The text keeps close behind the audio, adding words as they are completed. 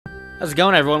How's it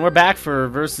going, everyone? We're back for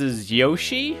versus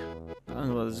Yoshi.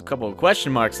 Well, there's a couple of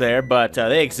question marks there, but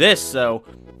they exist, so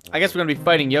I guess we're gonna be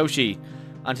fighting Yoshi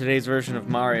on today's version of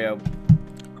Mario.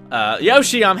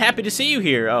 Yoshi, I'm happy to see you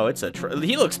here. Oh, it's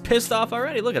he looks pissed off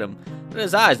already. Look at him. Look at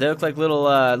his eyes. They look like little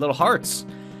little hearts,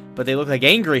 but they look like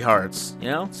angry hearts. You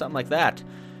know, something like that.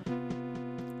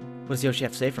 What does Yoshi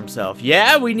have to say for himself?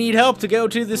 Yeah, we need help to go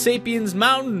to the Sapiens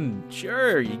Mountain.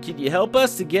 Sure, can you help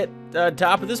us to get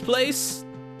top of this place?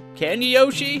 Can you,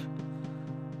 Yoshi?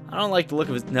 I don't like the look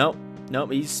of his... Nope.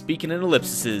 Nope, he's speaking in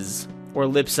ellipses. Or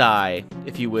ellipsi,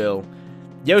 if you will.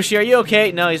 Yoshi, are you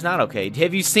okay? No, he's not okay.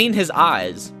 Have you seen his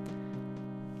eyes?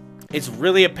 It's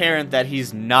really apparent that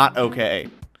he's not okay.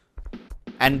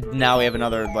 And now we have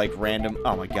another, like, random...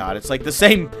 Oh my god, it's like the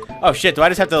same... Oh shit, do I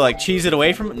just have to, like, cheese it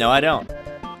away from him? No, I don't.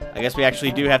 I guess we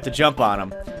actually do have to jump on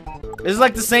him. This is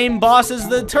like the same boss as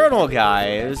the turtle guy.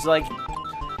 It's like...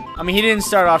 I mean, he didn't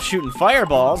start off shooting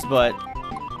fireballs, but...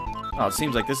 Oh, it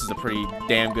seems like this is a pretty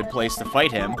damn good place to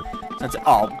fight him. Since...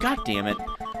 Oh, god damn it.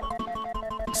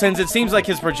 Since it seems like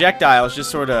his projectiles just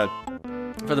sort of,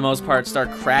 for the most part, start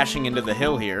crashing into the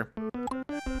hill here.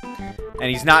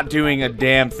 And he's not doing a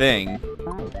damn thing.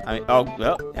 I mean, oh,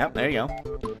 well, yeah, there you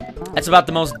go. That's about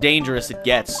the most dangerous it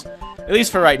gets. At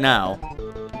least for right now.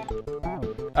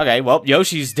 Okay, well,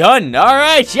 Yoshi's done.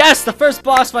 Alright, yes, the first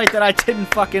boss fight that I didn't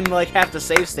fucking, like, have to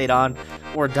save state on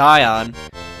or die on.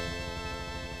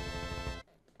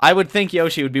 I would think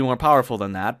Yoshi would be more powerful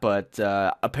than that, but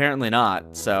apparently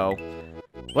not, so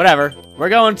whatever. We're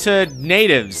going to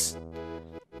natives.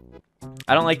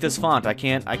 I don't like this font. I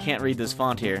can't read this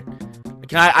font here.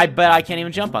 I bet I can't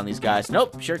even jump on these guys.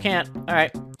 Nope, sure can't.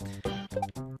 Alright.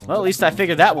 Well, at least I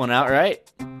figured that one out, right?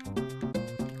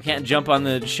 Can't jump on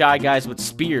the shy guys with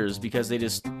spears because they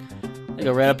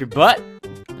go right up your butt.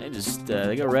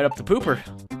 They go right up the pooper.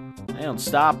 They don't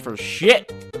stop for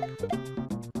shit.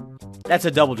 That's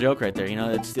a double joke right there. You know,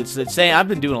 it's saying I've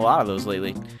been doing a lot of those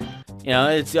lately. You know,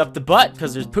 it's up the butt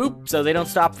because there's poop, so they don't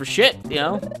stop for shit. You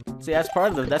know, see that's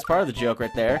part of the joke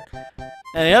right there.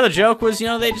 And the other joke was, you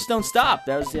know, they just don't stop.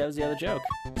 That was the other joke.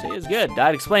 See, it was good.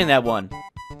 I'd explain that one.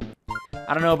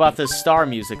 I don't know about this star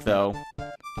music though.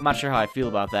 I'm not sure how I feel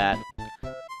about that.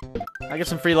 I get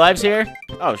some free lives here?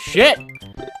 Oh, shit!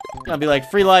 It's gonna be like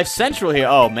free life central here.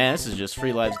 Oh, man, this is just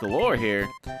free lives galore here.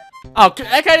 Oh,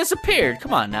 that guy disappeared.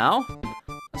 Come on, now.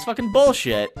 That's fucking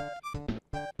bullshit.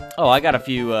 Oh, I got a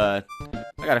few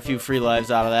free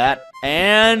lives out of that.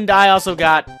 And I also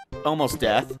got almost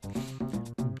death.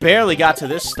 Barely got to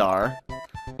this star.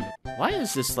 Why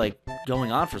is this, like,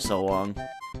 going on for so long?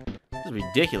 This is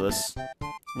ridiculous.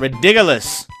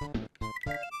 Ridiculous!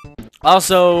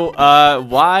 Also,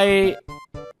 why...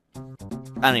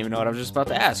 I don't even know what I was just about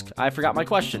to ask. I forgot my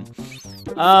question.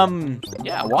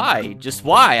 Yeah, why? Just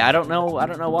why? I don't know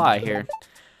why here.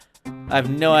 I have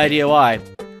no idea why.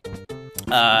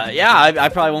 Yeah, I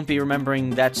probably won't be remembering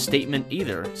that statement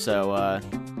either, so,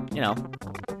 you know.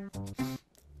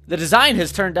 The design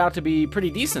has turned out to be pretty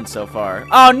decent so far.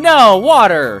 Oh, no!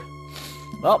 Water!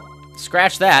 Well,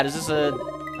 scratch that. Is this a...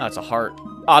 Oh, it's a heart.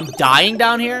 Oh, I'm dying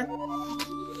down here?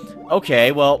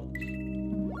 Okay, well,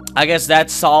 I guess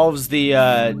that solves the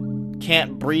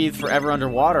can't breathe forever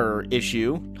underwater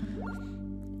issue.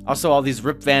 Also, all these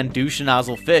Rip Van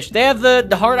Douche-nozzle fish. They have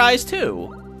the hard eyes,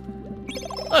 too.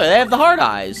 Look, they have the hard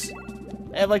eyes.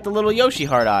 They have, like, the little Yoshi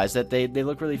hard eyes that they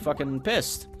look really fucking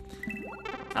pissed.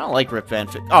 I don't like Rip Van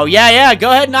Fish. Oh, yeah,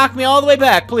 go ahead and knock me all the way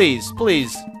back, please.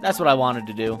 Please. That's what I wanted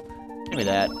to do. Give me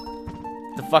that.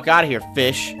 Get the fuck out of here,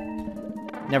 fish.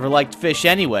 Never liked fish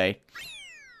anyway.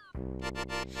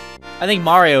 I think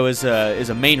Mario is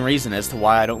a main reason as to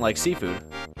why I don't like seafood.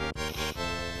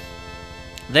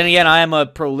 Then again, I am a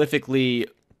prolifically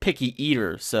picky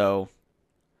eater, so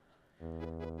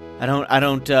I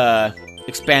don't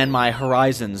expand my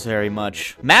horizons very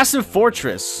much. Massive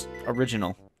Fortress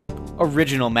original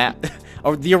map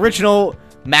or the original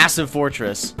Massive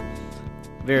Fortress.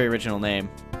 Very original name.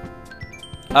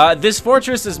 This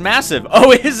fortress is massive.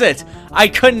 Oh, is it? I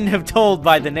couldn't have told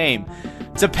by the name.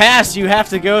 To pass, you have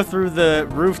to go through the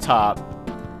rooftop.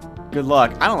 Good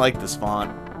luck. I don't like this font.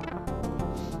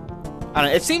 I don't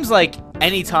know. It seems like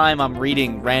anytime I'm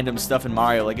reading random stuff in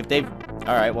Mario, like if they've...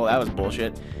 Alright, well, that was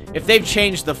bullshit. If they've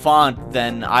changed the font,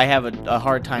 then I have a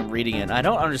hard time reading it. And I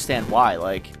don't understand why.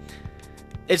 Like,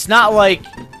 it's not like...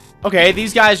 Okay,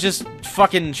 these guys just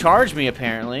fucking charged me,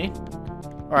 apparently.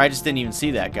 Or I just didn't even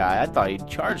see that guy. I thought he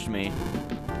charged me.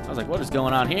 I was like, what is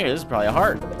going on here? This is probably a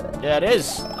heart. Yeah, it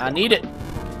is. I need it.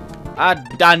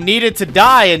 I need it to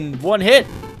die in one hit.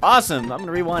 Awesome. I'm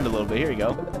gonna rewind a little bit. Here you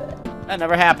go. That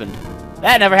never happened.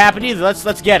 That never happened either.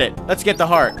 Let's get it. Let's get the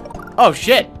heart. Oh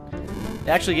shit. It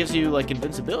actually gives you, like,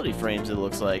 invincibility frames, it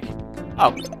looks like.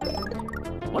 Oh.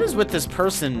 What is with this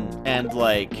person and,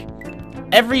 like...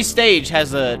 Every stage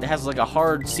has like, a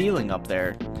hard ceiling up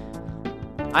there.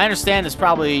 I understand it's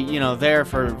probably, you know, there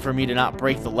for me to not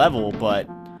break the level, but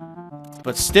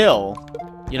still...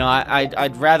 You know,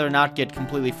 I'd rather not get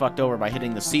completely fucked over by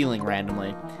hitting the ceiling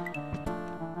randomly.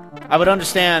 I would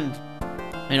understand,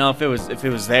 you know, if it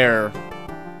was there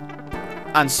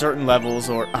on certain levels,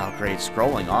 or... Oh, great,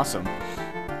 scrolling, awesome.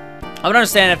 I would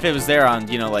understand if it was there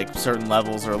on, you know, like, certain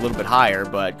levels or a little bit higher,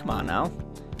 but come on now.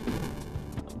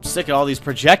 I'm sick of all these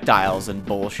projectiles and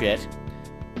bullshit.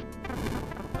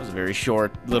 That was a very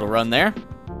short little run there.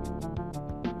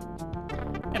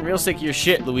 And real sick of your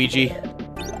shit, Luigi.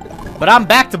 But I'm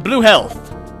back to blue health.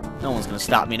 No one's gonna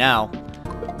stop me now.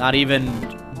 Not even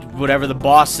whatever the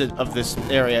boss of this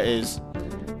area is.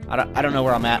 I don't know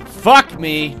where I'm at. Fuck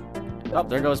me! Oh,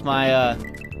 there goes my,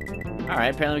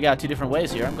 Alright, apparently we got two different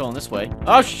ways here. I'm going this way.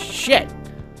 Oh, shit!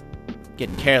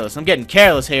 Getting careless. I'm getting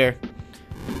careless here.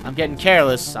 I'm getting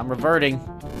careless. I'm reverting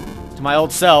to my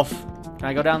old self. Can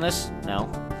I go down this? No.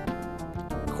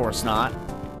 Of course not.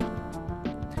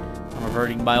 I'm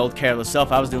reverting to my old careless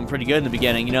self. I was doing pretty good in the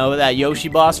beginning. You know, that Yoshi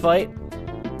boss fight?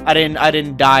 I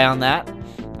didn't die on that.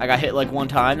 I got hit like one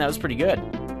time. That was pretty good.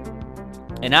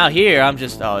 And now here, I'm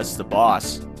just... Oh, this is the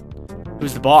boss.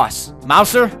 Who's the boss?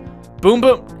 Mouser? Boom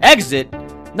boom. Exit?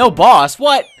 No boss?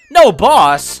 What? No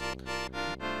boss?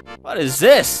 What is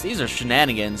this? These are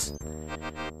shenanigans.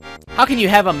 How can you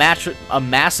have a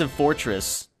massive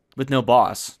fortress with no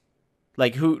boss?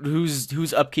 Like, who's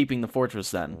upkeeping the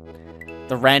fortress then?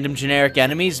 The random generic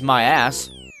enemies? My ass.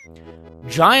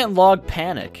 Giant log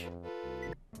panic.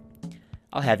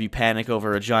 I'll have you panic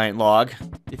over a giant log,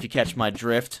 if you catch my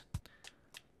drift.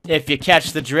 If you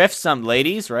catch the drift, some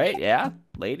ladies, right? Yeah,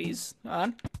 ladies. Come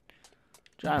on.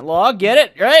 Giant log, get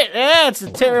it? Right? Yeah, it's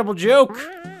a terrible joke.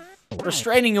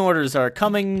 Restraining orders are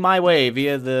coming my way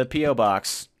via the P.O.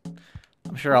 box.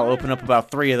 I'm sure I'll open up about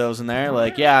 3 of those in there.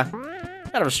 Like, yeah,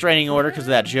 got a restraining order because of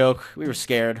that joke. We were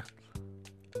scared.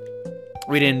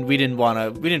 We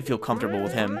didn't feel comfortable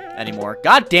with him anymore.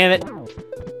 God damn it.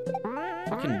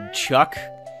 Fucking Chuck.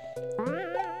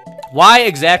 Why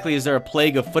exactly is there a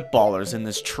plague of footballers in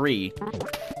this tree?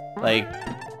 Like,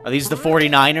 are these the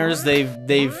 49ers?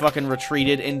 They've fucking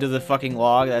retreated into the fucking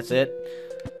log, that's it?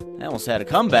 I almost had a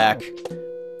comeback.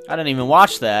 I didn't even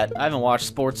watch that. I haven't watched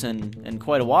sports in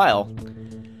quite a while.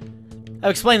 I've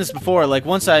explained this before, like,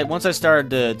 once I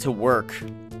started to work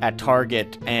at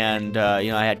Target and,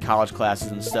 you know, I had college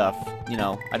classes and stuff, you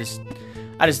know, I just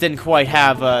didn't quite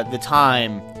have the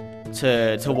time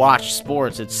to watch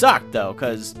sports. It sucked, though,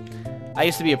 because I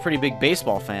used to be a pretty big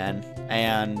baseball fan,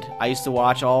 and I used to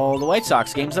watch all the White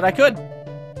Sox games that I could.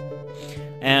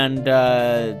 And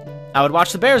I would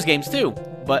watch the Bears games, too.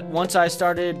 But once I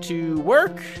started to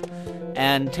work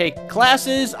and take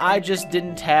classes, I just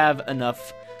didn't have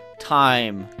enough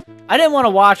time. I didn't want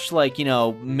to watch, like, you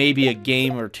know, maybe a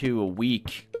game or 2 a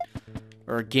week.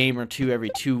 Or a game or 2 every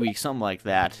 2 weeks, something like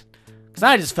that. Because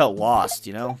I just felt lost,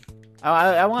 you know?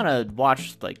 I want to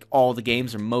watch, like, all the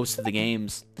games or most of the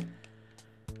games.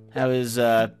 That was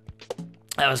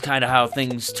kind of how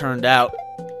things turned out.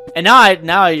 And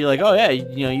now you're like, oh yeah,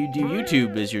 you know, you do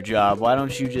YouTube as your job. Why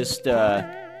don't you just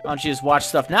watch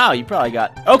stuff now? You probably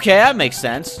got... Okay, that makes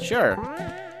sense. Sure.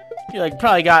 You like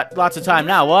probably got lots of time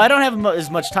now. Well, I don't have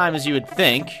as much time as you would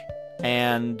think.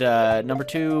 And number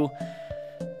 2,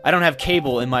 I don't have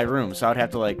cable in my room, so I'd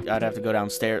have to go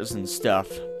downstairs and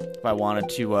stuff if I wanted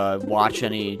to watch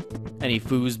any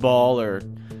foosball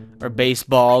or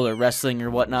baseball or wrestling or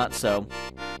whatnot. So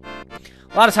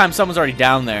a lot of times someone's already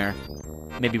down there,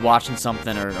 maybe watching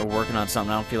something or working on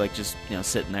something. I don't feel like just, you know,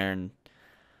 sitting there and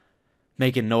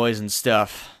making noise and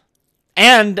stuff.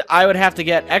 And I would have to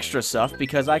get extra stuff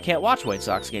because I can't watch White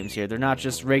Sox games here. They're not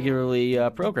just regularly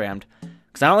programmed.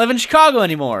 Because I don't live in Chicago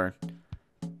anymore.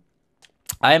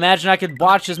 I imagine I could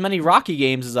watch as many Rocky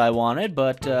games as I wanted,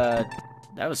 but that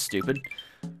was stupid.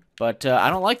 But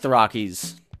I don't like the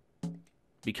Rockies.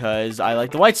 Because I like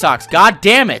the White Sox. God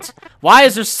damn it! Why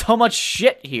is there so much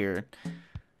shit here?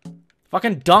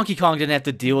 Fucking Donkey Kong didn't have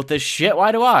to deal with this shit.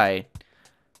 Why do I?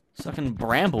 Fucking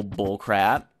bramble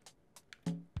bullcrap.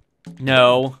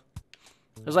 No.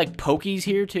 There's like pokies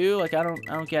here too. Like I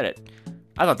don't get it.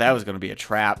 I thought that was gonna be a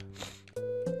trap.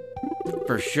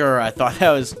 For sure, I thought that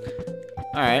was.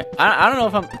 All right. I don't know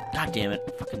if I'm. God damn it!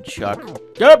 Fucking Chuck.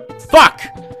 Yep. Fuck.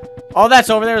 All that's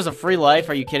over there is a free life.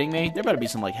 Are you kidding me? There better be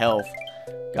some like health.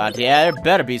 God, yeah, there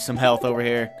better be some health over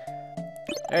here.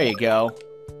 There you go.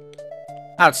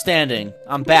 Outstanding.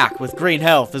 I'm back with green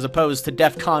health as opposed to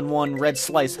DEFCON 1 red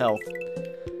slice health.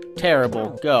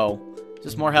 Terrible. Go. Is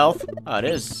this more health? Oh, it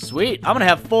is. Sweet. I'm gonna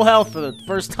have full health for the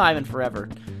first time in forever.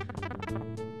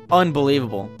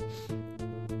 Unbelievable.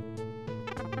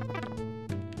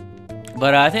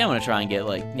 But I think I'm gonna try and get,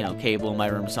 like, you know, cable in my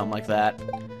room, something like that.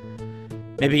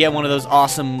 Maybe get one of those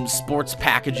awesome sports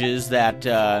packages that,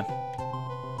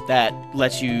 that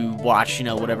lets you watch, you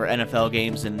know, whatever NFL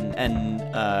games and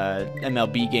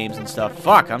MLB games and stuff.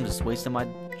 Fuck, I'm just wasting my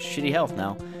shitty health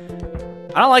now.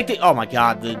 I don't like the... Oh my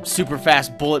god, the super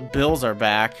fast bullet bills are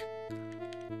back.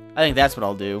 I think that's what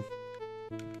I'll do.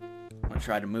 I'm gonna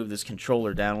try to move this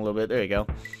controller down a little bit. There you go.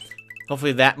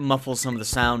 Hopefully that muffles some of the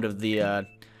sound of the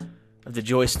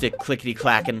joystick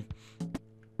clickety-clacking.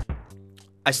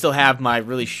 I still have my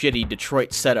really shitty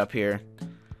Detroit setup here,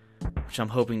 which I'm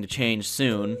hoping to change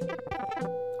soon.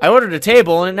 I ordered a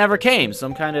table and it never came, so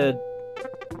I'm kind of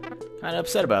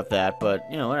upset about that. But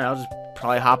you know, I'll just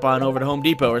probably hop on over to Home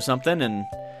Depot or something and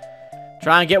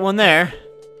try and get one there.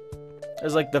 It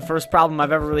was like the first problem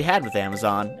I've ever really had with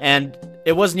Amazon, and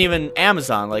it wasn't even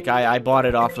Amazon. Like I bought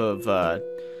it off of a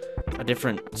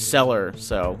different seller.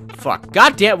 So fuck.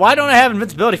 God damn! Why don't I have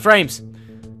invincibility frames?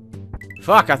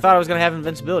 Fuck! I thought I was gonna have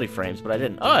invincibility frames, but I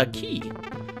didn't. Oh, a key.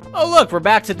 Oh look, we're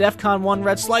back to DEFCON 1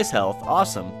 red slice health.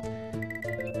 Awesome.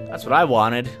 That's what I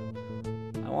wanted.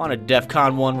 I wanted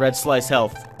DEFCON 1 red slice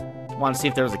health. I wanted to see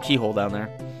if there was a keyhole down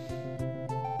there.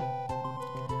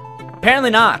 Apparently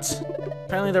not.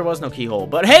 Apparently there was no keyhole.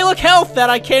 But hey, look, health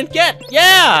that I can't get.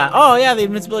 Yeah! Oh yeah, the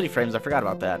invincibility frames. I forgot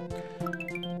about that.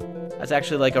 That's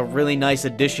actually like a really nice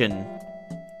addition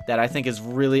that I think is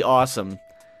really awesome.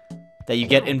 That you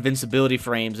get invincibility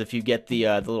frames if you get the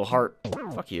little heart.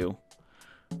 Fuck you.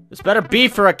 This better be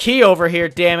for a key over here,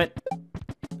 damn it.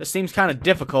 This seems kind of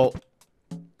difficult.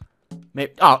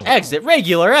 Maybe, oh, exit.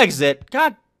 Regular exit.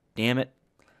 God damn it.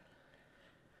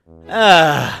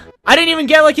 I didn't even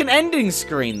get, like, an ending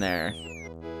screen there.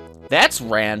 That's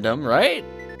random, right?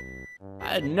 I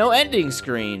had no ending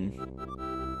screen.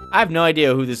 I have no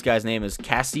idea who this guy's name is.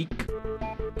 Cassie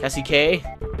K?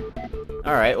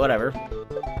 Alright, whatever.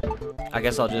 I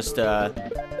guess I'll just,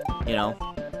 you know,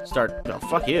 start... Oh,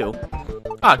 fuck you.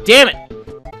 Oh, damn it!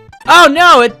 Oh,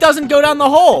 no! It doesn't go down the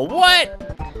hole! What?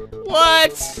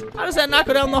 What? How does that not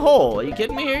go down the hole? Are you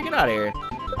kidding me here? Get out of here.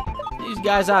 Get these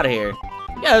guys out of here.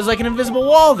 Yeah, there's like an invisible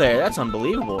wall there. That's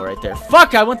unbelievable right there.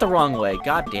 Fuck, I went the wrong way.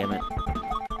 God damn it.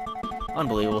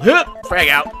 Unbelievable. Frag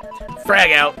out.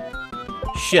 Frag out.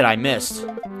 Shit, I missed.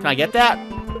 Can I get that?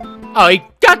 Oh,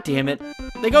 God damn it.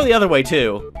 They go the other way,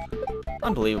 too.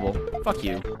 Unbelievable. Fuck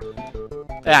you.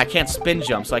 Yeah, I can't spin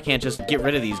jump, so I can't just get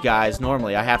rid of these guys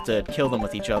normally. I have to kill them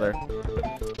with each other.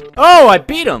 Oh, I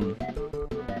beat him!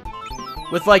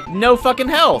 With, like, no fucking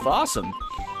health. Awesome.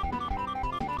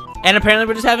 And apparently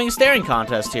we're just having a staring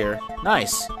contest here.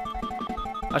 Nice.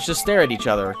 Let's just stare at each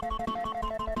other.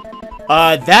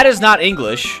 That is not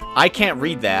English. I can't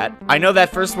read that. I know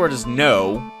that first word is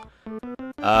no.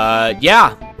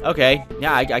 Yeah. Okay.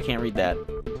 Yeah, I can't read that.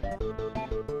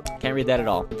 Can't read that at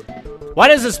all. Why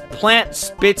does this plant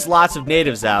spits lots of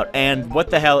natives out? And what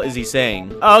the hell is he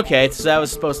saying? Oh, okay, so that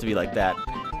was supposed to be like that.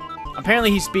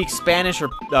 Apparently he speaks Spanish or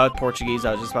Portuguese.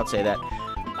 I was just about to say that.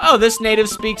 Oh, this native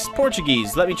speaks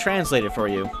Portuguese. Let me translate it for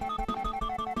you.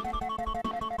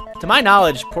 To my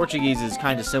knowledge, Portuguese is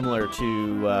kind of similar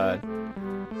to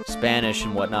Spanish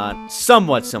and whatnot.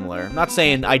 Somewhat similar. I'm not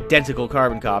saying identical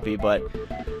carbon copy, but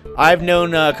I've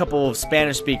known a couple of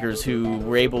Spanish speakers who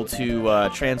were able to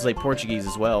translate Portuguese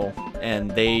as well,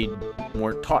 and they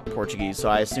weren't taught Portuguese, so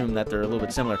I assume that they're a little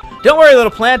bit similar. Don't worry,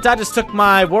 little plant, I just took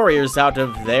my warriors out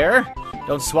of there.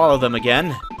 Don't swallow them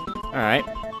again. Alright.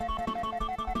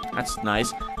 That's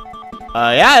nice.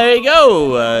 Yeah, there you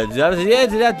go.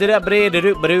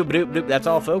 That's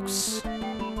all, folks.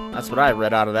 That's what I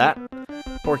read out of that.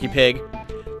 Porky Pig.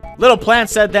 Little Plant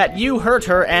said that you hurt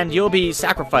her and you'll be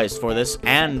sacrificed for this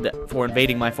and for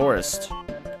invading my forest.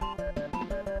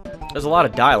 There's a lot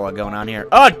of dialogue going on here.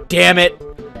 Oh, damn it!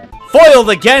 Foiled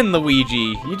again,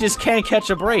 Luigi! You just can't catch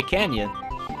a break, can you?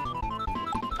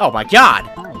 Oh my god!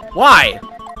 Why?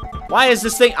 Why is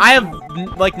this thing... I have,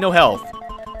 like, no health.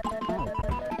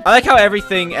 I like how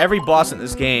every boss in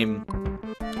this game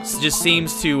just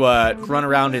seems to run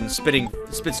around and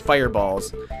spits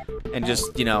fireballs. And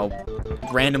just, you know,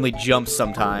 randomly jumps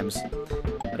sometimes.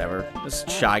 Whatever. This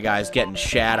Shy Guy's getting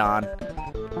shat on.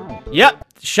 Yep,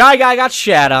 Shy Guy got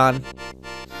shat on.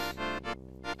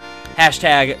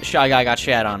 Hashtag Shy Guy got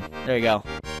shat on. There you go.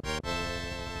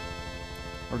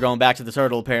 We're going back to the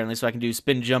turtle, apparently, so I can do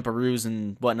spin jumperoos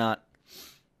and whatnot.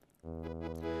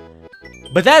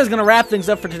 But that is going to wrap things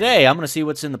up for today. I'm going to see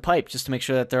what's in the pipe, just to make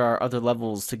sure that there are other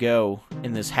levels to go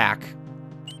in this hack.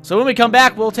 So when we come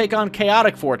back, we'll take on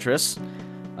Chaotic Fortress.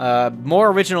 More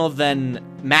original than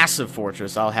Massive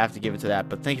Fortress. I'll have to give it to that.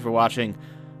 But thank you for watching.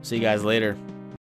 See you guys later.